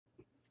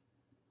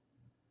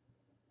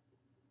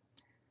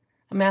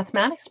A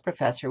mathematics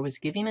professor was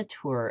giving a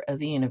tour of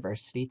the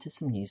university to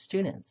some new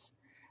students.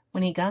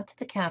 When he got to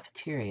the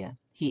cafeteria,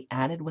 he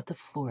added with a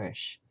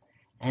flourish,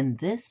 "And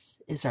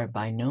this is our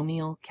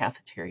binomial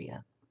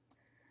cafeteria."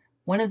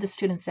 One of the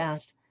students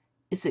asked,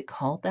 "Is it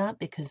called that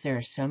because there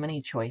are so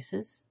many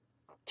choices?"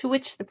 To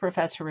which the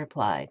professor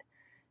replied,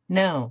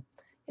 "No,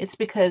 it's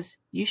because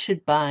you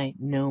should buy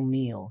no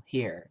meal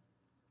here."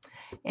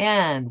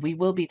 And we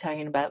will be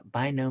talking about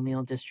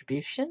binomial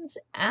distributions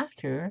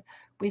after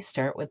we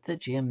start with the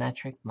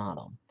geometric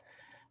model.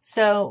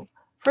 So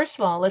first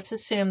of all, let's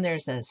assume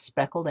there's a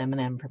speckled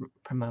M&M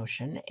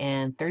promotion,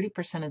 and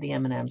 30% of the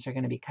M&Ms are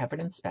going to be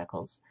covered in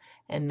speckles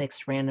and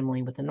mixed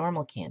randomly with the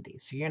normal candy.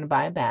 So you're going to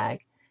buy a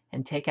bag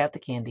and take out the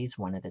candies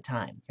one at a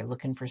time. You're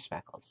looking for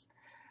speckles.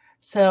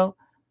 So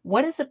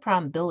what is the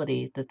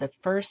probability that the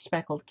first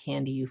speckled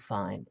candy you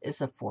find is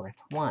the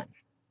fourth one?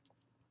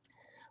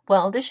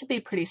 Well, this should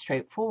be pretty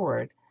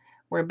straightforward.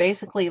 We're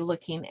basically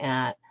looking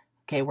at,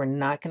 okay, we're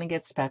not going to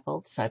get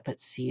speckled, so I put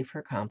C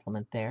for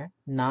complement there,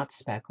 not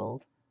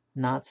speckled,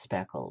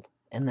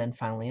 and then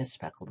finally a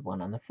speckled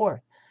one on the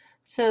fourth.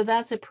 So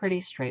that's a pretty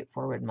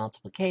straightforward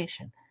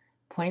multiplication.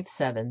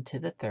 0.7 to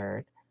the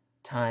third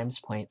times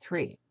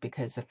 0.3,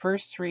 because the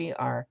first three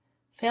are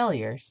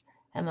failures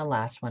and the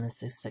last one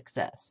is a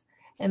success.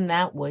 And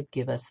that would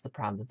give us the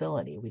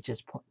probability. We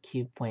just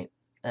cube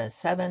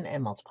 0.7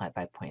 and multiply it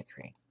by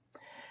 0.3.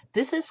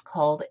 This is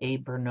called a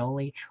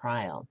Bernoulli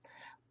trial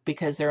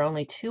because there are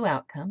only two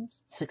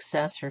outcomes,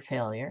 success or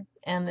failure,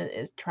 and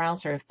the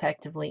trials are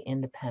effectively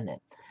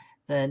independent.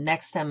 The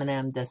next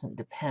M&M doesn't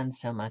depend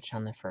so much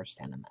on the first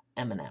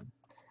M&M.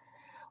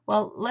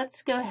 Well,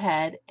 let's go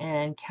ahead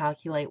and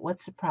calculate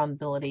what's the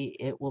probability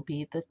it will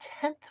be the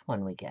 10th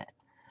one we get.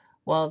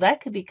 Well,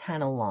 that could be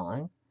kind of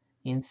long.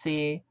 You can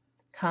see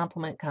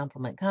complement.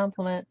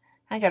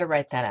 I got to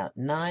write that out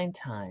 9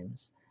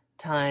 times,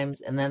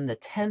 and then the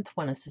 10th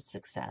one is a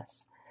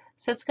success.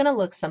 So it's going to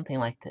look something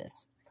like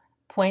this.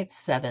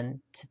 0.7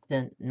 to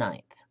the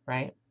 9th,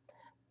 right?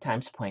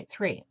 Times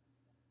 0.3.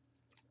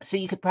 So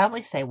you could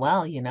probably say,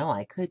 well,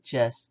 I could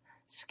just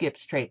skip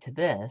straight to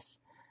this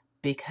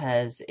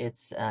because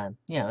it's,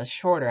 it's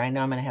shorter. I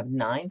know I'm going to have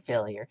 9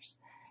 failures,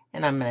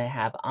 and I'm going to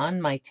have on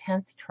my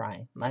 10th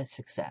try my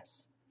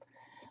success.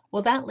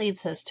 Well, that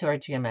leads us to our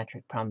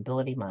geometric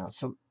probability model.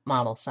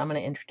 So I'm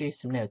going to introduce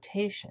some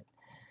notation.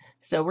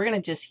 So we're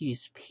going to just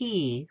use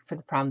P for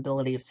the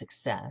probability of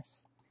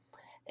success,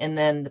 and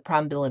then the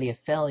probability of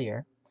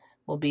failure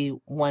will be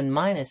 1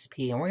 minus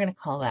P, and we're going to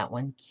call that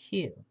one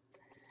Q.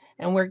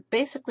 And we're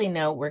basically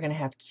know we're going to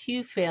have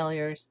Q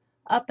failures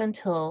up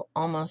until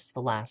almost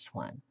the last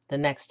one, the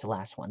next to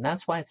last one.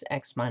 That's why it's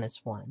X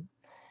minus 1.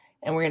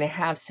 And we're going to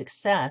have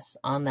success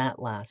on that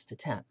last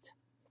attempt.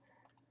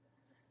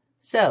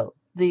 So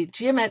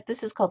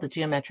this is called the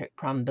geometric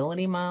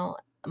probability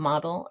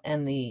model,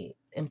 and the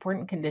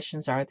important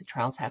conditions are the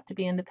trials have to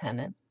be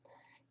independent.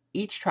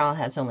 Each trial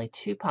has only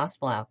 2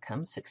 possible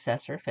outcomes,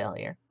 success or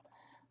failure.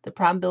 The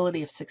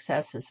probability of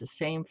success is the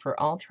same for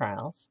all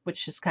trials,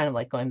 which is kind of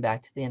like going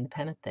back to the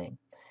independent thing.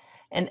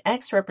 And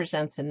X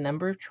represents the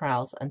number of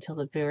trials until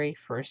the very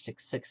first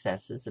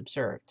success is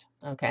observed,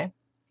 okay?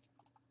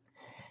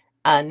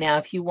 Now,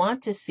 if you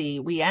want to see,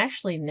 we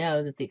actually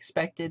know that the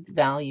expected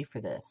value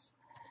for this,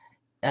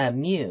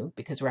 mu,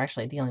 because we're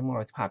actually dealing more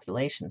with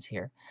populations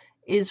here,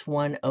 is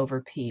 1 over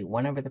P,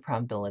 1 over the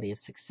probability of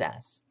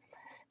success.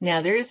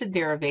 Now, there is a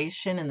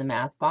derivation in the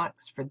math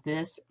box for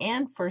this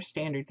and for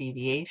standard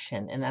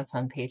deviation, and that's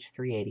on page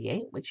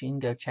 388, which you can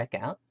go check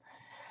out.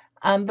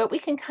 But we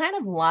can kind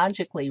of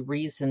logically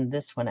reason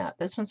this one out.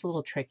 This one's a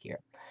little trickier.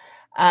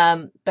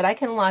 But I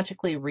can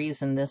logically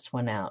reason this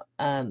one out.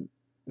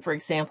 For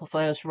example, if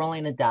I was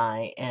rolling a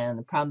die and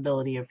the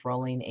probability of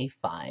rolling a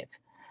 5,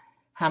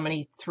 how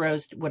many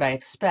throws would I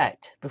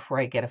expect before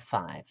I get a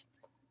 5?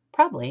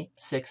 Probably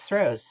 6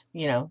 throws.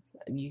 You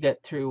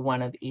get through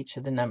one of each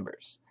of the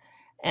numbers.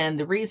 And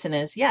the reason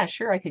is, yeah,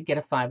 sure, I could get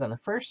a 5 on the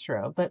first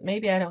throw, but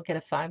maybe I don't get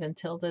a 5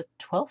 until the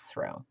 12th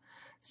throw.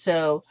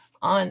 So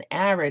on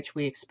average,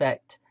 we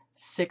expect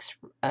 6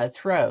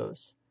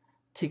 throws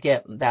to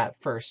get that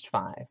first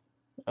 5.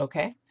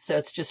 Okay, so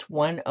it's just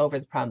 1 over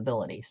the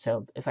probability.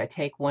 So if I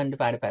take 1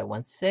 divided by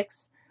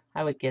 1/6,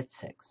 I would get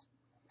 6.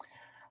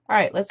 All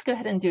right, let's go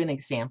ahead and do an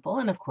example.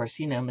 And of course,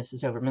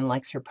 Mrs. Overman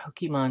likes her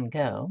Pokemon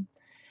Go.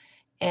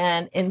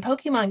 And in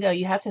Pokemon Go,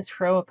 you have to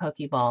throw a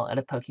Pokeball at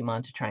a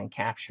Pokemon to try and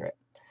capture it.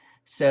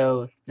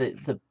 So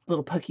the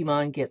little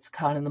Pokemon gets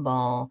caught in the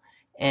ball,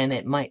 and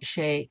it might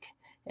shake,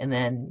 and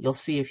then you'll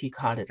see if you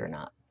caught it or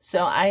not.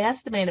 So I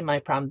estimated my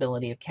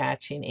probability of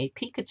catching a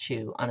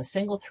Pikachu on a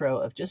single throw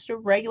of just a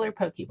regular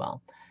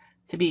Pokeball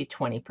to be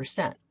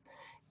 20%.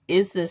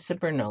 Is this a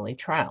Bernoulli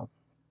trial?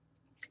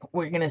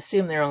 We're going to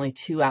assume there are only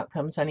 2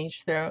 outcomes on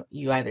each throw.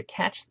 You either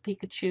catch the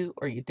Pikachu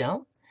or you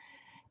don't.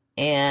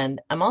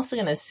 And I'm also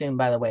going to assume,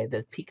 by the way,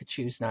 that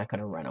Pikachu's not going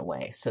to run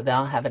away. So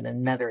they'll have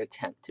another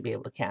attempt to be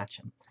able to catch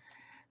him.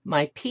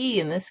 My P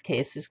in this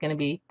case is going to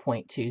be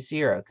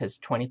 0.20 because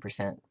 20%,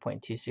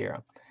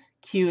 0.20.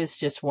 Q is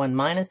just 1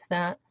 minus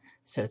that,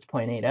 so it's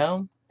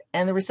 0.80.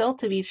 And the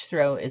result of each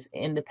throw is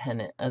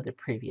independent of the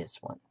previous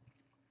one.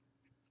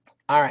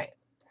 All right.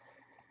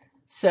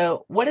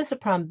 So what is the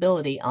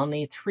probability I'll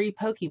need 3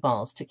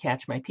 Pokeballs to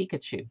catch my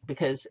Pikachu?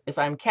 Because if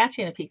I'm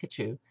catching a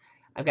Pikachu,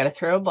 I've got to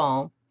throw a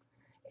ball.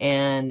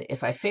 And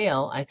if I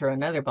fail, I throw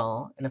another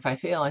ball. And if I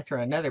fail, I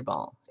throw another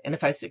ball. And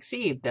if I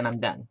succeed, then I'm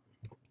done.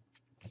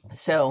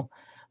 So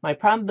my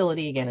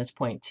probability again is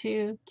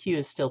 0.2, Q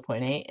is still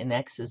 0.8, and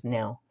X is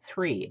now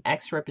 3.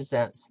 X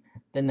represents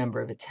the number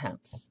of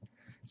attempts.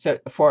 So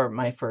for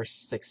my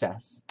first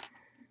success.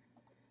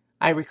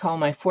 I recall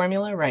my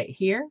formula right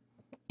here,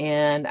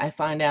 and I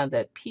find out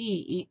that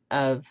P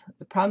of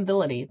the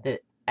probability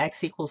that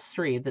X equals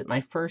 3, that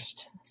my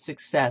first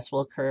success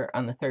will occur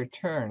on the third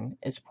turn,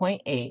 is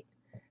 0.8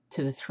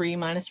 to the 3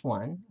 minus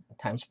 1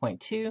 times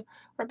 0.2,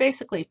 or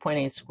basically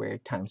 0.8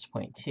 squared times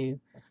 0.2,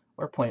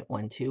 or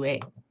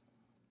 0.128.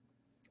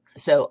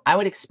 So I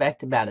would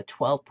expect about a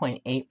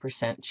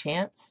 12.8%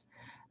 chance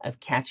of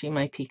catching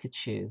my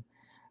Pikachu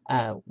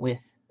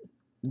with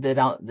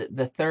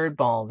the third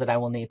ball that I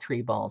will need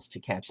 3 balls to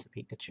catch the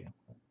Pikachu.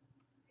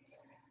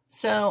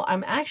 So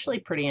I'm actually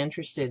pretty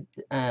interested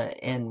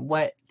in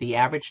what the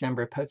average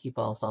number of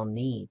Pokeballs I'll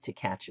need to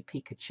catch a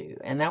Pikachu.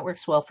 And that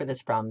works well for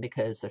this problem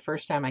because the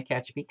first time I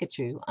catch a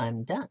Pikachu,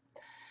 I'm done.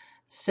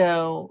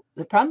 So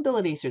the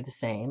probabilities are the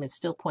same. It's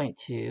still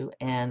 0.2,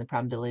 and the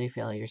probability of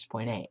failure is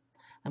 0.8.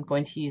 I'm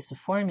going to use the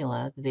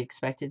formula that the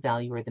expected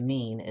value, or the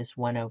mean, is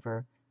 1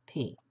 over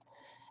P.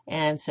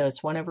 And so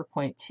it's 1 over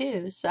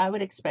 0.2, so I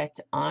would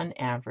expect on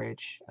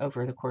average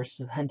over the course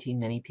of hunting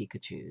many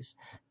Pikachus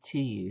to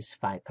use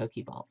 5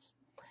 Pokeballs.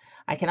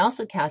 I can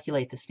also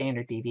calculate the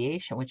standard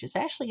deviation, which is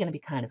actually going to be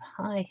kind of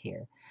high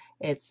here.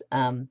 It's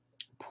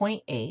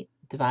 0.8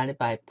 divided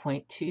by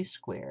 0.2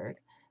 squared,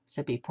 so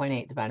it'd be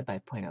 0.8 divided by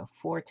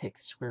 0.04, take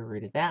the square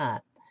root of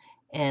that,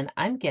 and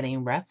I'm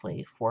getting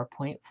roughly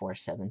 4.47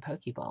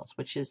 Pokeballs,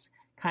 which is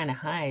kind of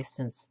high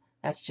since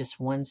that's just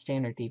one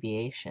standard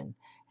deviation,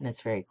 and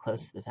it's very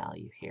close to the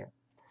value here.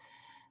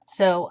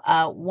 So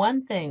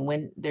one thing,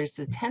 when there's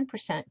the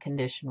 10%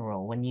 condition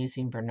rule when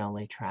using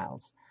Bernoulli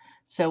Trials.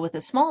 So with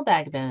a small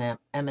bag of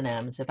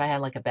M&Ms, if I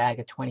had like a bag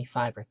of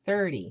 25 or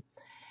 30,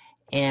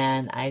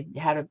 and I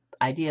had an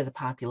idea of the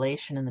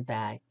population in the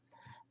bag,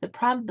 the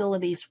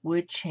probabilities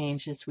would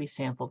change as we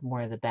sampled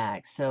more of the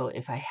bag. So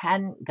if I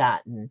hadn't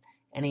gotten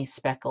any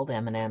speckled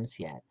M&Ms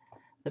yet,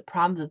 the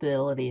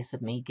probabilities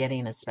of me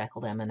getting a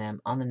speckled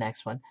M&M on the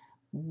next one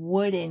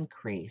would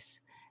increase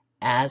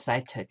as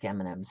I took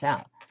M&Ms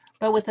out.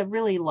 But with a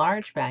really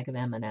large bag of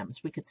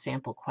M&Ms, we could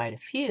sample quite a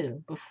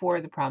few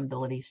before the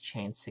probabilities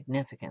change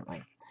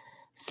significantly.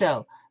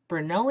 So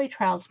Bernoulli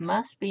trials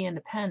must be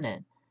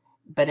independent,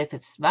 but if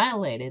it's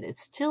violated,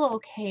 it's still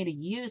okay to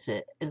use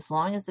it as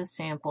long as the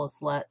sample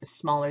is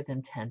smaller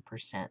than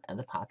 10% of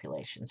the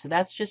population. So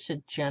that's just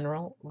a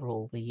general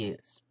rule we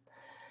use.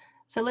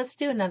 So let's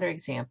do another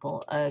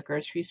example, a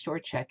grocery store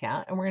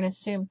checkout, and we're going to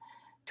assume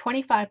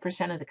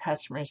 25% of the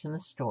customers in the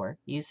store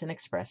use an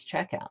express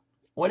checkout.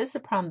 What is the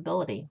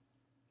probability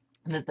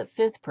that the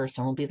 5th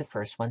person will be the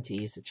first one to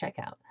use a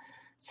checkout?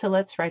 So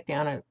let's write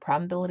down a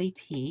probability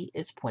P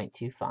is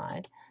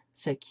 0.25.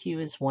 So Q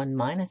is 1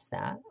 minus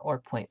that, or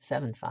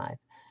 0.75.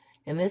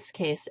 In this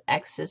case,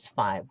 X is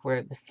 5,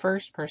 where the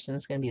first person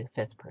is going to be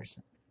the 5th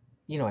person.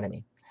 You know what I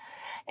mean.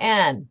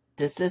 And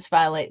does this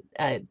violate,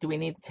 do we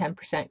need the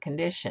 10%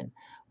 condition?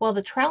 Well,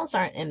 the trials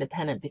aren't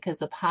independent because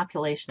the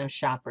population of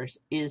shoppers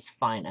is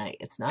finite.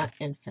 It's not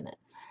infinite.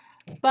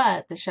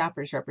 But the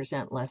shoppers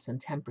represent less than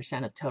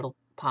 10% of total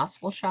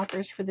possible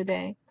shoppers for the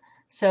day.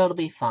 So it'll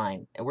be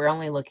fine. We're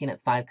only looking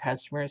at 5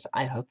 customers.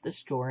 I hope the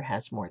store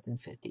has more than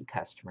 50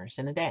 customers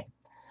in a day.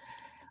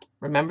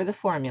 Remember the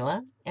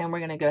formula, and we're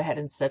going to go ahead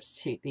and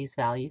substitute these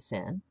values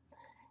in,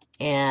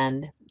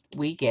 and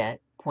we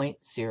get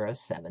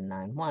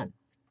 0.0791.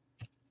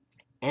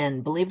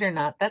 And believe it or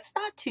not, that's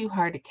not too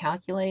hard to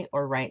calculate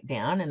or write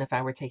down. And if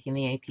I were taking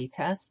the AP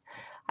test,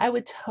 I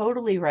would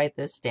totally write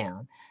this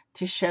down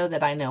to show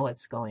that I know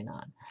what's going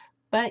on.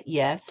 But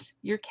yes,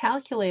 your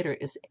calculator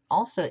is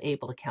also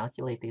able to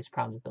calculate these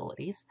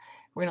probabilities.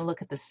 We're going to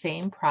look at the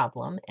same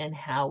problem and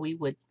how we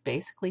would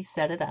basically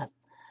set it up.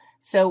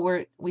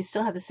 So we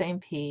still have the same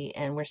P,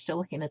 and we're still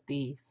looking at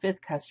the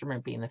 5th customer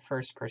being the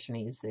first person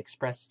to use the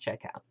express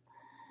checkout.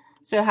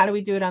 So how do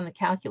we do it on the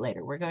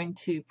calculator? We're going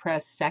to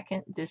press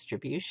second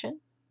distribution,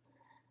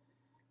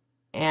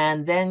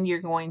 and then you're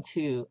going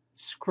to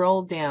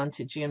scroll down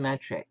to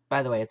geometric.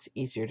 By the way, it's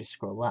easier to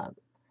scroll up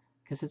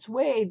because it's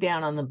way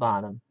down on the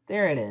bottom.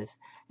 There it is.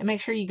 And make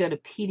sure you go to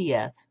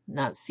PDF,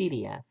 not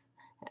CDF,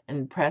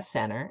 and press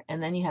enter.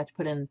 And then you have to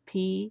put in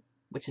P,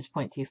 which is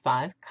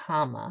 0.25,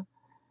 comma,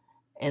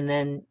 and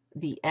then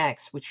the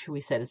X, which we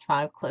said is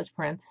 5 close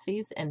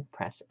parentheses, and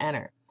press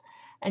enter.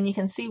 And you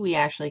can see we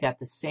actually got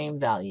the same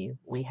value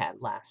we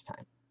had last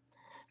time.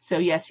 So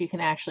yes, you can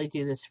actually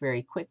do this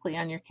very quickly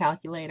on your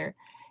calculator,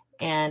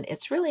 and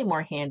it's really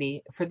more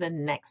handy for the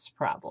next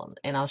problem,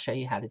 and I'll show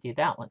you how to do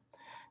that one.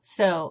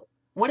 So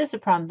what is the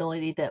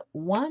probability that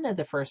one of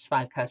the first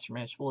 5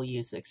 customers will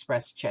use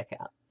Express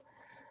Checkout?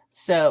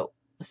 So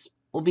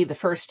will be the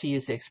first to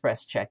use the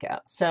express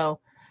checkout. So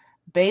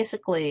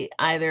basically,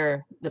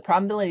 either the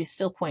probability is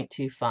still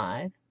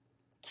 0.25,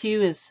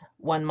 Q is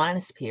 1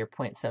 minus P, or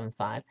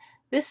 0.75.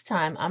 This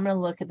time, I'm going to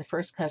look at the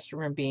first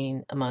customer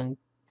being among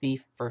the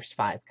first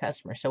 5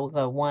 customers. So we'll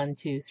go 1,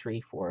 2,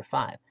 3, 4,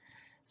 5.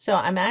 So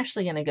I'm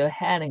actually going to go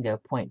ahead and go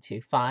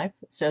 0.25.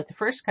 So if the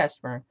first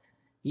customer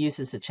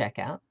uses the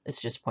checkout, it's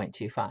just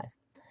 0.25.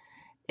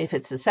 If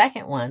it's the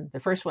second one, the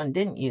first one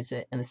didn't use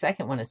it, and the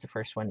second one is the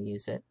first one to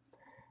use it.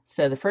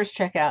 So the first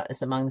checkout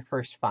is among the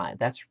first 5.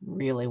 That's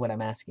really what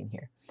I'm asking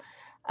here.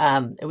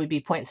 It would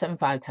be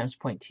 0.75 times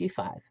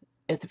 0.25.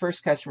 If the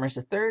first customer is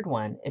the third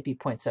one, it'd be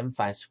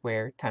 0.75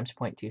 squared times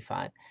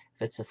 0.25. If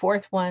it's the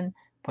fourth one,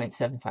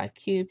 0.75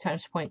 cubed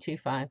times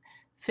 0.25.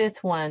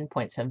 Fifth one,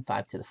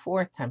 0.75 to the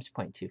fourth times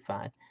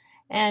 0.25.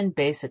 And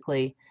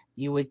basically,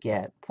 you would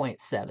get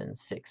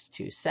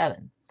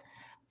 0.7627.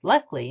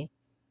 Luckily,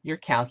 your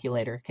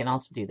calculator can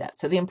also do that.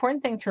 So the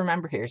important thing to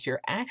remember here is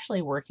you're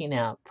actually working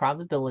out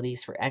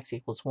probabilities for x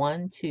equals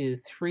 1, 2,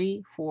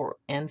 3, 4,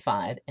 and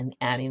 5 and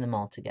adding them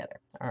all together.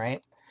 All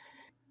right.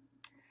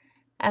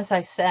 As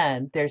I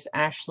said, there's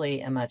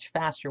actually a much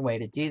faster way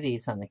to do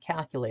these on the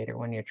calculator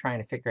when you're trying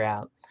to figure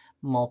out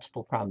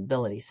multiple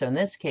probabilities. So in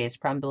this case,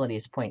 probability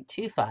is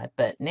 0.25,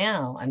 but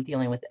now I'm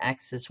dealing with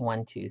x's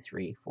 1, 2,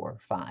 3, 4,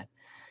 5.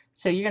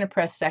 So you're going to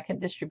press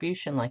second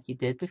distribution like you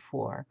did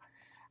before,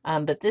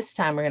 but this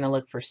time we're going to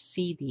look for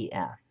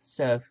CDF.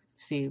 So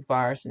see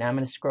vars, now I'm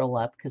going to scroll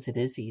up because it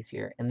is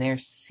easier, and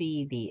there's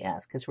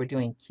CDF because we're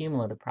doing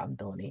cumulative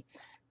probability.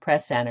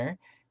 Press enter.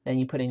 Then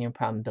you put in your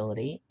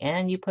probability,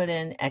 and you put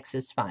in x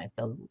is 5,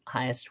 the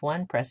highest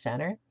one, press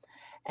enter.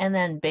 And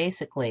then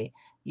basically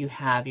you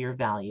have your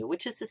value,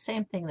 which is the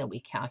same thing that we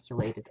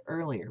calculated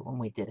earlier when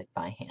we did it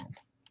by hand.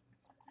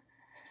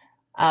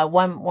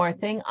 One more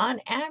thing,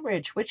 on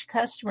average, which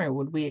customer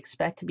would we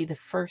expect to be the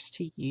first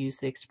to use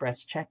the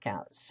express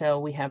checkout? So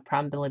we have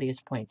probability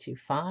is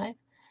 0.25,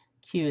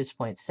 Q is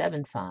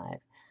 0.75.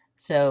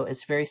 So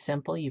it's very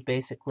simple. You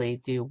basically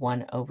do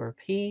 1 over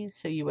P,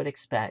 so you would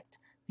expect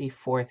the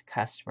fourth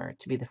customer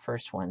to be the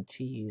first one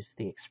to use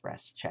the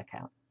express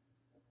checkout.